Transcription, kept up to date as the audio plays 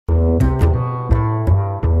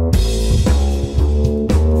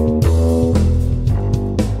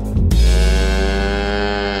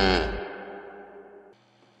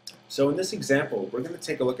So in this example, we're going to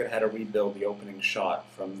take a look at how to rebuild the opening shot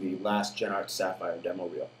from the last GenArt Sapphire demo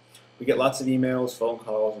reel. We get lots of emails, phone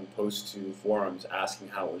calls, and posts to forums asking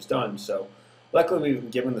how it was done. So luckily we've been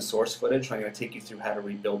given the source footage. I'm going to take you through how to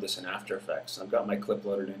rebuild this in After Effects. I've got my clip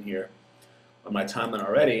loaded in here on my timeline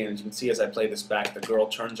already, and as you can see as I play this back, the girl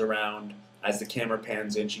turns around. As the camera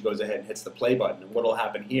pans in, she goes ahead and hits the play button. And what will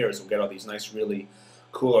happen here is we'll get all these nice, really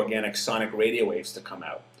cool organic sonic radio waves to come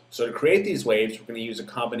out. So to create these waves, we're going to use a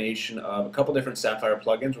combination of a couple different Sapphire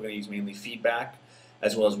plugins. We're going to use mainly Feedback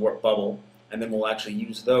as well as Warp Bubble, and then we'll actually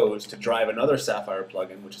use those to drive another Sapphire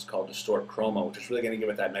plugin, which is called Distort Chroma, which is really going to give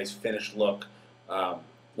it that nice finished look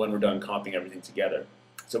when we're done comping everything together.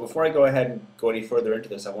 So before I go ahead and go any further into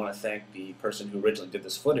this, I want to thank the person who originally did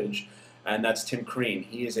this footage, and that's Tim Crean.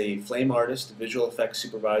 He is a flame artist, visual effects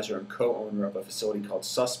supervisor, and co-owner of a facility called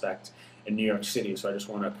Suspect in New York City. So I just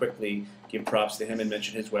want to quickly give props to him and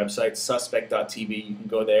mention his website, suspect.tv. You can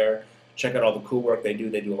go there, check out all the cool work they do.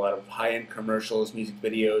 They do a lot of high-end commercials, music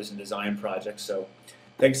videos, and design projects. So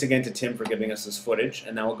thanks again to Tim for giving us this footage,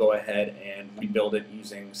 and now we'll go ahead and rebuild it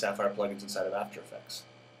using Sapphire plugins inside of After Effects.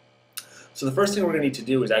 So the first thing we're going to need to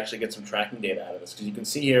do is actually get some tracking data out of this, because you can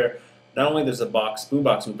see here, not only does the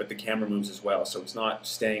boombox move, but the camera moves as well. So it's not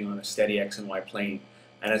staying on a steady X and Y plane.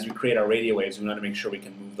 And as we create our radio waves, we want to make sure we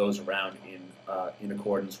can move those around in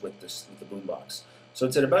accordance with the boombox. So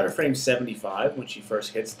it's at about a frame 75 when she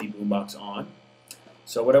first hits the boombox on.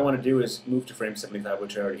 So what I want to do is move to frame 75,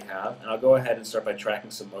 which I already have, and I'll go ahead and start by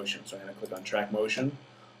tracking some motion. So I'm going to click on Track Motion.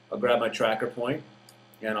 I'll grab my tracker point,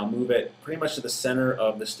 and I'll move it pretty much to the center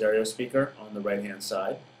of the stereo speaker on the right-hand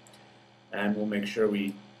side. And we'll make sure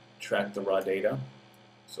we track the raw data.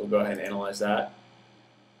 So we'll go ahead and analyze that.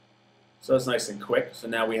 So it's nice and quick. So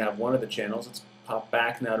now we have one of the channels. Let's pop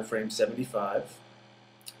back now to frame 75.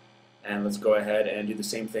 And let's go ahead and do the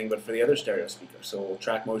same thing but for the other stereo speaker. So we'll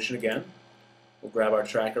track motion again. We'll grab our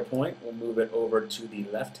tracker point. We'll move it over to the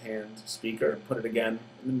left-hand speaker. Put it again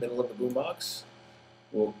in the middle of the boombox.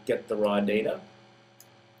 We'll get the raw data.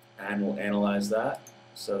 And we'll analyze that.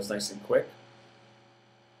 So it's nice and quick.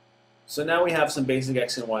 So now we have some basic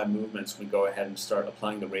X and Y movements. We go ahead and start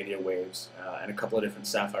applying the radio waves and a couple of different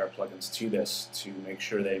Sapphire plugins to this to make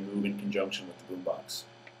sure they move in conjunction with the boombox.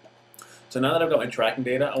 So now that I've got my tracking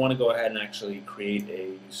data, I want to go ahead and actually create a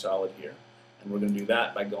new solid here. And we're going to do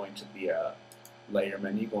that by going to the layer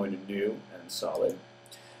menu, going to New and Solid.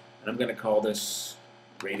 And I'm going to call this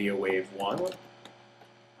Radio Wave 1.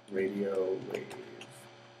 Radio Wave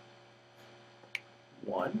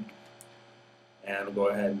 1. And we'll go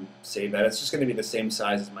ahead and save that. It's just going to be the same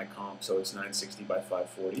size as my comp, so it's 960 by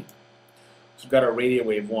 540. So we've got our Radio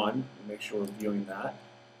Wave 1. We'll make sure we're viewing that.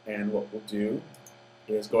 And what we'll do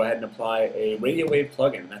is go ahead and apply a Radio Wave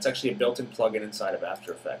plugin. That's actually a built-in plugin inside of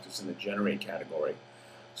After Effects. It's in the Generate category.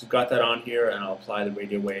 So we've got that on here, and I'll apply the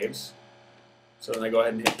radio waves. So when I go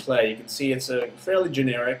ahead and hit play, you can see it's a fairly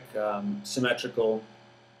generic, symmetrical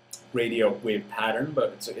radio wave pattern,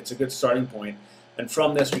 but it's a good starting point. And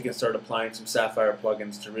from this, we can start applying some Sapphire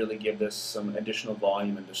plugins to really give this some additional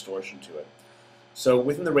volume and distortion to it. So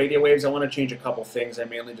within the radio waves, I want to change a couple things. I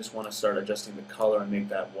mainly just want to start adjusting the color and make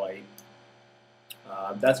that white.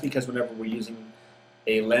 That's because whenever we're using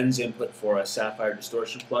a lens input for a Sapphire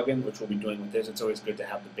distortion plugin, which we'll be doing with this, it's always good to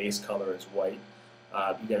have the base color as white.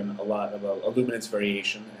 You get a lot of a luminance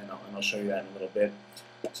variation, and I'll show you that in a little bit.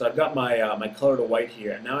 So I've got my, my color to white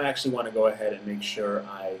here, and now I actually want to go ahead and make sure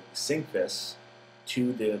I sync this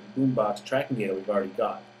to the boombox tracking data we've already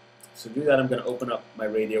got. So to do that, I'm going to open up my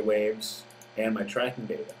radio waves and my tracking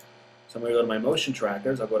data. So I'm going to go to my motion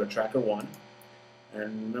trackers. I'll go to tracker 1,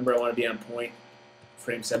 and remember I want to be on point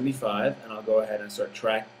frame 75, and I'll go ahead and start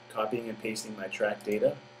copying and pasting my track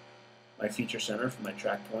data, my feature center for my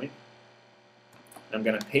track point. I'm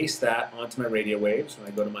going to paste that onto my radio waves. When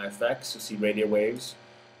I go to my effects, you'll see radio waves,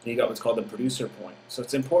 and you got what's called the producer point. So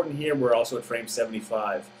it's important here we're also at frame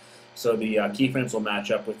 75. So the keyframes will match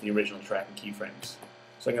up with the original tracking keyframes.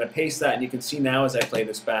 So I'm going to paste that, and you can see now as I play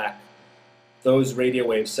this back, those radio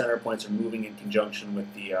wave center points are moving in conjunction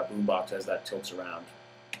with the boombox as that tilts around.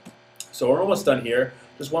 So we're almost done here.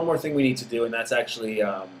 Just one more thing we need to do, and that's actually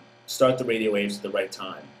start the radio waves at the right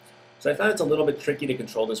time. So I found it's a little bit tricky to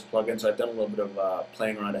control this plugin, so I've done a little bit of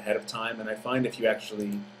playing around ahead of time, and I find if you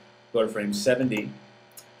actually go to frame 70,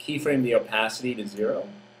 keyframe the opacity to 0,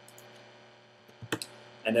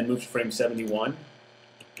 and then move to frame 71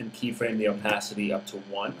 and keyframe the opacity up to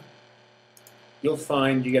 1. You'll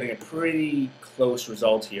find you're getting a pretty close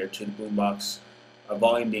result here to the boombox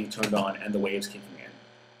volume being turned on and the waves kicking in.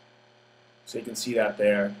 So you can see that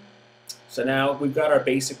there. So now we've got our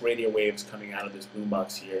basic radio waves coming out of this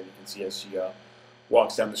boombox here. You can see as she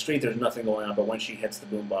walks down the street, there's nothing going on, but when she hits the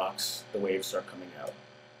boombox, the waves start coming out.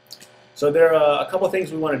 So there are a couple of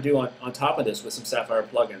things we want to do on top of this with some Sapphire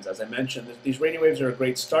plugins. As I mentioned, these radio waves are a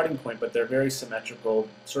great starting point, but they're very symmetrical,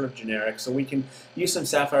 sort of generic, so we can use some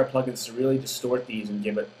Sapphire plugins to really distort these and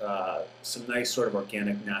give it some nice sort of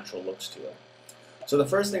organic, natural looks to it. So the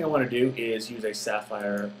first thing I want to do is use a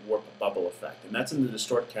Sapphire Warp Bubble effect, and that's in the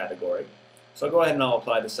Distort category. So I'll go ahead and I'll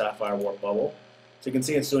apply the Sapphire Warp Bubble. So you can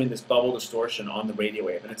see it's doing this bubble distortion on the radio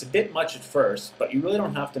wave, and it's a bit much at first, but you really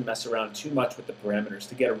don't have to mess around too much with the parameters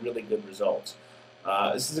to get a really good result.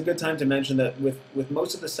 This is a good time to mention that with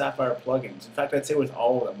most of the Sapphire plugins, in fact I'd say with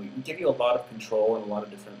all of them, we give you a lot of control and a lot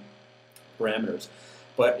of different parameters.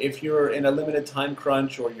 But if you're in a limited time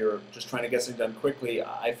crunch or you're just trying to get something done quickly,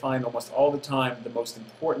 I find almost all the time the most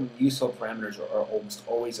important useful parameters are almost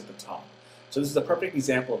always at the top. So this is a perfect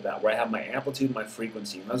example of that, where I have my amplitude and my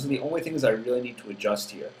frequency, and those are the only things I really need to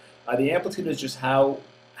adjust here. The amplitude is just how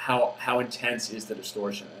intense is the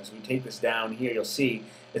distortion. As we take this down here, you'll see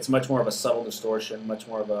it's much more of a subtle distortion, much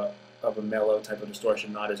more of a mellow type of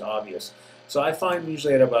distortion, not as obvious. So I find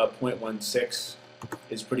usually at about 0.16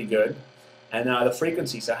 is pretty good. And the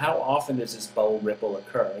frequency, so how often does this bubble ripple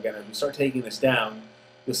occur? Again, if we start taking this down,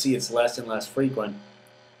 you'll see it's less and less frequent.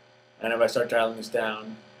 And if I start dialing this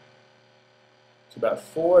down to about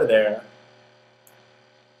 4 there,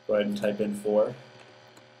 go ahead and type in 4. You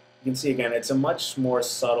can see again, it's a much more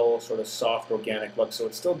subtle, sort of soft, organic look. So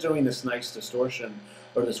it's still doing this nice distortion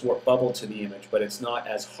or this warp bubble to the image, but it's not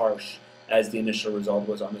as harsh as the initial result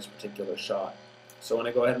was on this particular shot. So when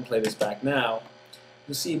I go ahead and play this back now,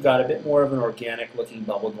 you'll see you've got a bit more of an organic looking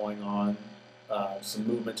bubble going on, some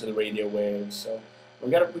movement to the radio waves. So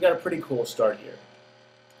we got a pretty cool start here.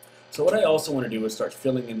 So what I also want to do is start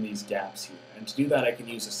filling in these gaps here. And to do that, I can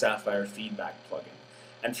use a Sapphire Feedback plugin.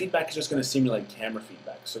 And feedback is just going to simulate camera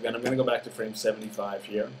feedback. So again, I'm going to go back to frame 75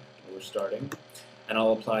 here, where we're starting, and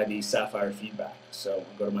I'll apply the Sapphire Feedback. So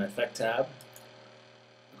I'll go to my Effect tab,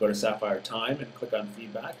 go to Sapphire Time, and click on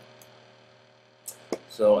Feedback.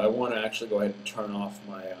 So I want to actually go ahead and turn off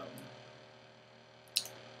my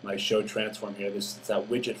my Show Transform here. This is that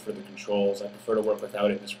widget for the controls. I prefer to work without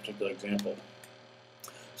it in this particular example.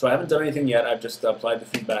 So I haven't done anything yet. I've just applied the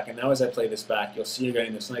feedback, and now as I play this back, you'll see you're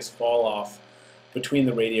getting this nice fall off between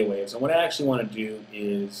the radio waves. And what I actually want to do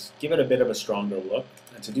is give it a bit of a stronger look.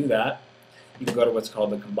 And to do that, you can go to what's called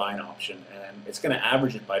the Combine option, and it's going to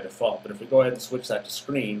average it by default. But if we go ahead and switch that to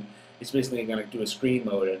Screen, it's basically going to do a screen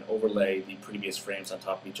mode and overlay the previous frames on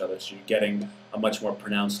top of each other, so you're getting a much more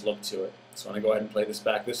pronounced look to it. So when I go ahead and play this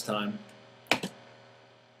back this time,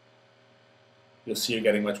 you'll see you're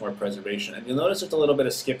getting much more preservation. And you'll notice there's a little bit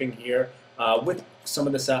of skipping here with some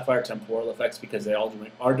of the Sapphire temporal effects because they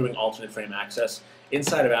are doing alternate frame access.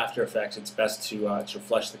 Inside of After Effects, it's best to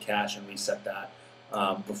flush the cache and reset that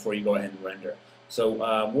before you go ahead and render. So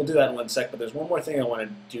we'll do that in one sec, but there's one more thing I want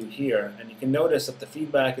to do here. And you can notice that the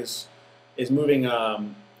feedback is moving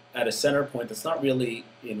at a center point that's not really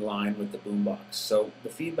in line with the boombox. So the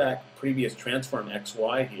feedback previous transform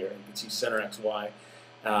XY here, you can see center XY,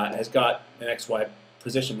 has got an XY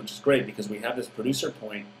position, which is great because we have this producer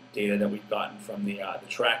point data that we've gotten from the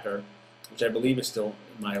tracker, which I believe is still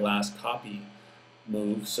my last copy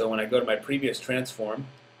move. So when I go to my previous transform,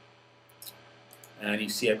 and you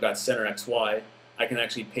see I've got center XY, I can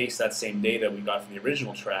actually paste that same data we got from the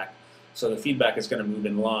original track, so the feedback is going to move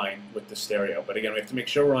in line with the stereo. But again, we have to make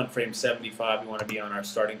sure we're on frame 75. We want to be on our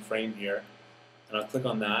starting frame here. And I'll click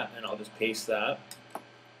on that, and I'll just paste that.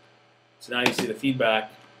 So now you see the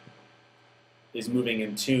feedback is moving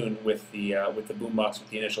in tune with the boombox with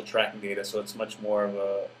the initial tracking data, so it's much more of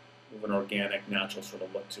an organic, natural sort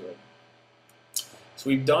of look to it. So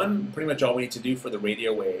we've done pretty much all we need to do for the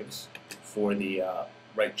radio waves for the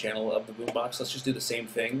right channel of the boombox. Let's just do the same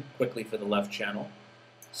thing quickly for the left channel.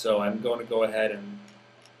 So I'm going to go ahead and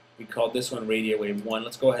we called this one radio wave 1.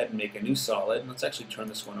 Let's go ahead and make a new solid. Let's actually turn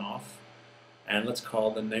this one off. And let's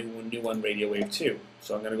call the new one radio wave 2.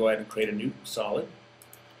 So I'm going to go ahead and create a new solid.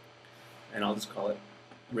 And I'll just call it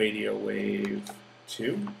radio wave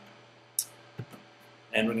 2.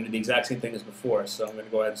 And we're going to do the exact same thing as before. So I'm going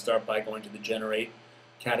to go ahead and start by going to the generate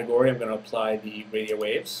category. I'm going to apply the radio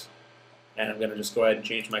waves. And I'm going to just go ahead and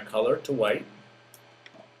change my color to white.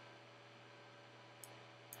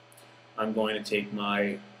 I'm going to take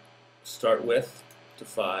my start width to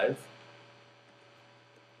 5.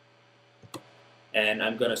 And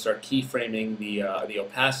I'm going to start keyframing the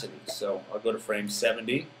opacity. So I'll go to frame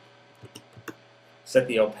 70, set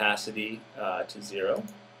the opacity to 0,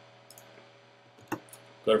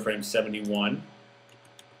 go to frame 71,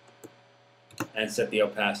 and set the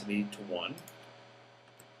opacity to 1.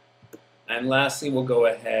 And lastly, we'll go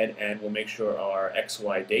ahead and we'll make sure our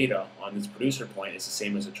XY data on this producer point is the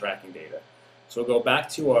same as the tracking data. So we'll go back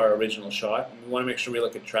to our original shot, and we want to make sure we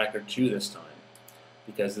look at tracker 2 this time,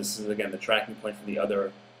 because this is, again, the tracking point from the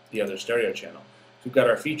other stereo channel. So we've got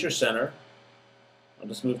our feature center. I'll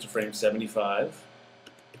just move to frame 75.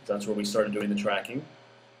 That's where we started doing the tracking.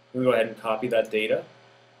 I'm going to go ahead and copy that data.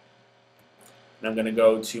 And I'm going to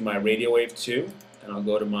go to my radio wave 2, and I'll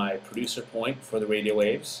go to my producer point for the radio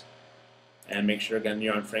waves. And make sure, again,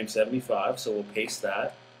 you're on frame 75, so we'll paste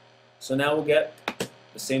that. So now we'll get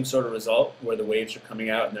the same sort of result where the waves are coming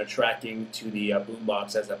out and they're tracking to the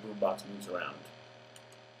boombox as that boombox moves around.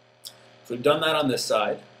 So we've done that on this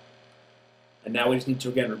side. And now we just need to,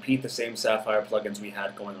 again, repeat the same Sapphire plugins we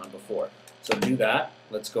had going on before. So to do that,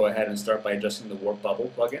 let's go ahead and start by adjusting the warp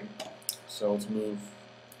bubble plugin. So let's move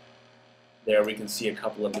there. We can see a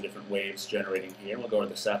couple of the different waves generating here. We'll go to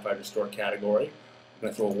the Sapphire Distort category. I'm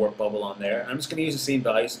going to throw a warp bubble on there. I'm just going to use the same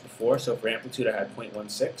values as before. So for amplitude, I had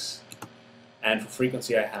 0.16. And for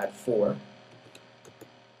frequency, I had 4.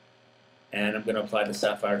 And I'm going to apply the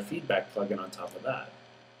Sapphire Feedback plugin on top of that.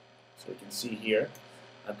 So we can see here,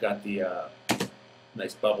 I've got the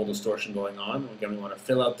nice bubble distortion going on. Again, we want to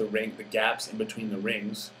fill out the gaps in between the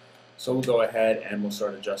rings. So we'll go ahead and we'll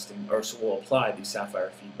start adjusting, or so we'll apply the Sapphire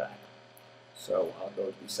Feedback. So I'll go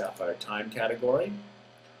to the Sapphire Time category.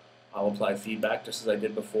 I'll apply feedback just as I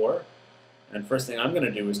did before. And first thing I'm going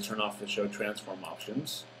to do is turn off the Show Transform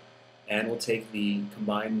options. And we'll take the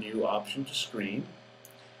Combine New option to Screen.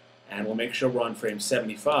 And we'll make sure we're on frame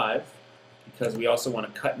 75, because we also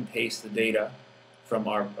want to cut and paste the data from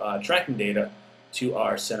our tracking data to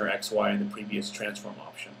our center XY in the previous transform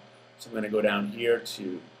option. So I'm going to go down here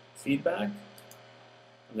to Feedback.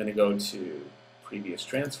 I'm going to go to Previous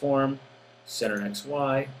Transform, center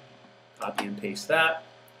XY, copy and paste that.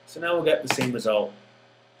 So now we'll get the same result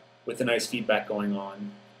with a nice feedback going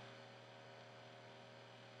on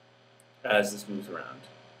as this moves around.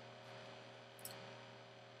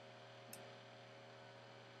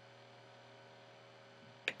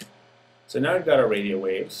 So now we've got our radio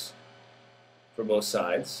waves for both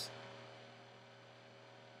sides.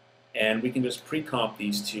 And we can just pre-comp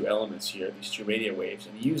these two elements here, these two radio waves,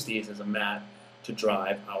 and use these as a mat to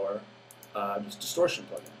drive our distortion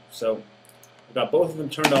plugin. So we've got both of them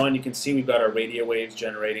turned on. You can see we've got our radio waves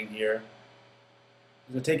generating here.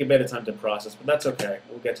 It's going to take a bit of time to process, but that's okay.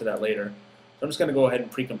 We'll get to that later. So I'm just going to go ahead and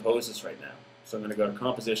pre-compose this right now. So I'm going to go to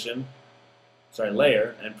Composition,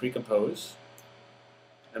 Layer, and Pre-compose.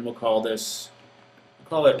 And we'll call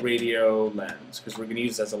it Radio Lens, because we're going to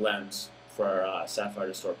use this as a lens for our Sapphire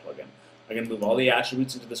Distort plugin. I'm going to move all the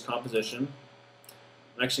attributes into this composition.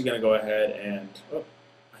 I'm actually going to go ahead and,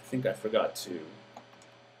 I think I forgot to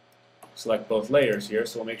select both layers here,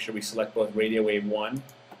 so we'll make sure we select both Radio Wave 1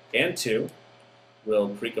 and 2. We'll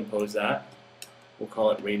pre-compose that. We'll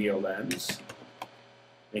call it Radio Lens.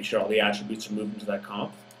 Make sure all the attributes are moved into that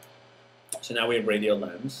comp. So now we have Radio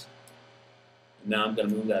Lens. And now I'm going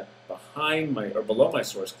to move that below my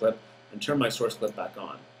source clip and turn my source clip back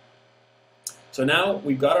on. So now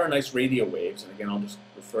we've got our nice radio waves, and again I'll just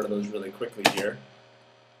refer to those really quickly here.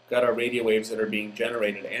 We've got our radio waves that are being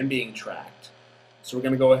generated and being tracked. So we're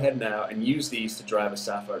going to go ahead now and use these to drive a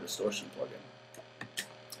Sapphire distortion plugin.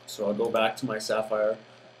 So I'll go back to my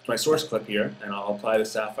source clip here, and I'll apply the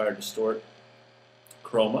Sapphire Distort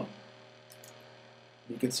Chroma.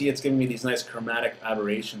 You can see it's giving me these nice chromatic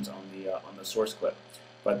aberrations on the source clip,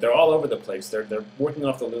 but they're all over the place. They're working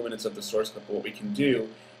off the luminance of the source clip. But what we can do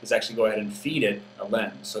is actually go ahead and feed it a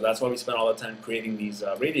lens. So that's why we spend all the time creating these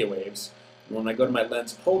radio waves. And when I go to my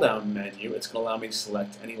lens pull-down menu, it's going to allow me to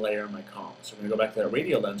select any layer in my comp. So we're going to go back to that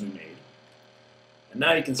radio lens we made. And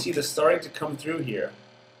now you can see this starting to come through here.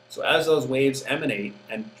 So as those waves emanate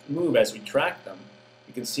and move as we track them,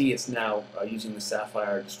 you can see it's now using the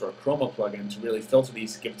Sapphire Distort Chroma plugin to really filter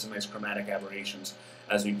these, give it some nice chromatic aberrations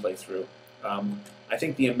as we play through. I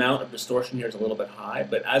think the amount of distortion here is a little bit high,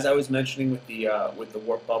 but as I was mentioning with the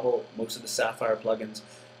warp bubble, most of the Sapphire plugins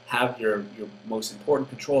have your most important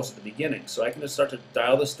controls at the beginning. So I can just start to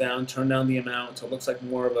dial this down, turn down the amount until it looks like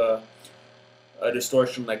more of a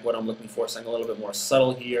distortion like what I'm looking for, something a little bit more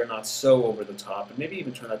subtle here, not so over the top, and maybe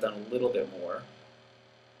even turn that down a little bit more.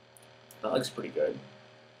 That looks pretty good.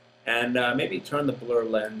 And maybe turn the blur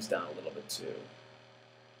lens down a little bit too.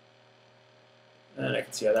 And I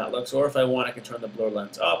can see how that looks. Or if I want, I can turn the blur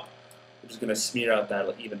lens up, which is going to smear out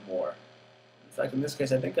that even more. In fact, in this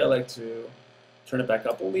case, I think I like to turn it back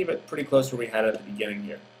up. We'll leave it pretty close to where we had it at the beginning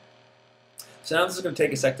here. So now this is going to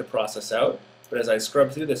take a sec to process out. But as I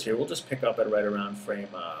scrub through this here, we'll just pick up at right around frame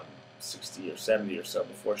 60 or 70 or so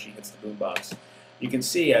before she hits the boombox. You can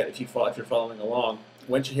see if you're following along,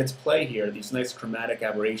 when she hits play here, these nice chromatic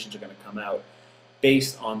aberrations are going to come out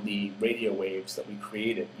based on the radio waves that we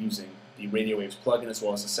created using the radio waves plugin, as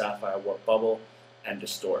well as the Sapphire warp bubble and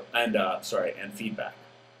Distort and feedback.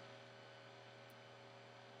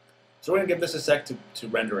 So we're going to give this a sec to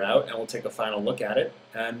render out, and we'll take a final look at it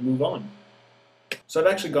and move on. So I've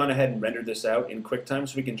actually gone ahead and rendered this out in QuickTime,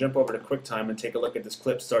 so we can jump over to QuickTime and take a look at this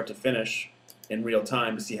clip start to finish in real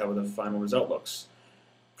time to see how the final result looks.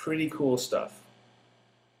 Pretty cool stuff.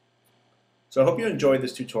 So I hope you enjoyed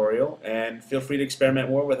this tutorial, and feel free to experiment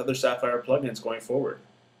more with other Sapphire plugins going forward.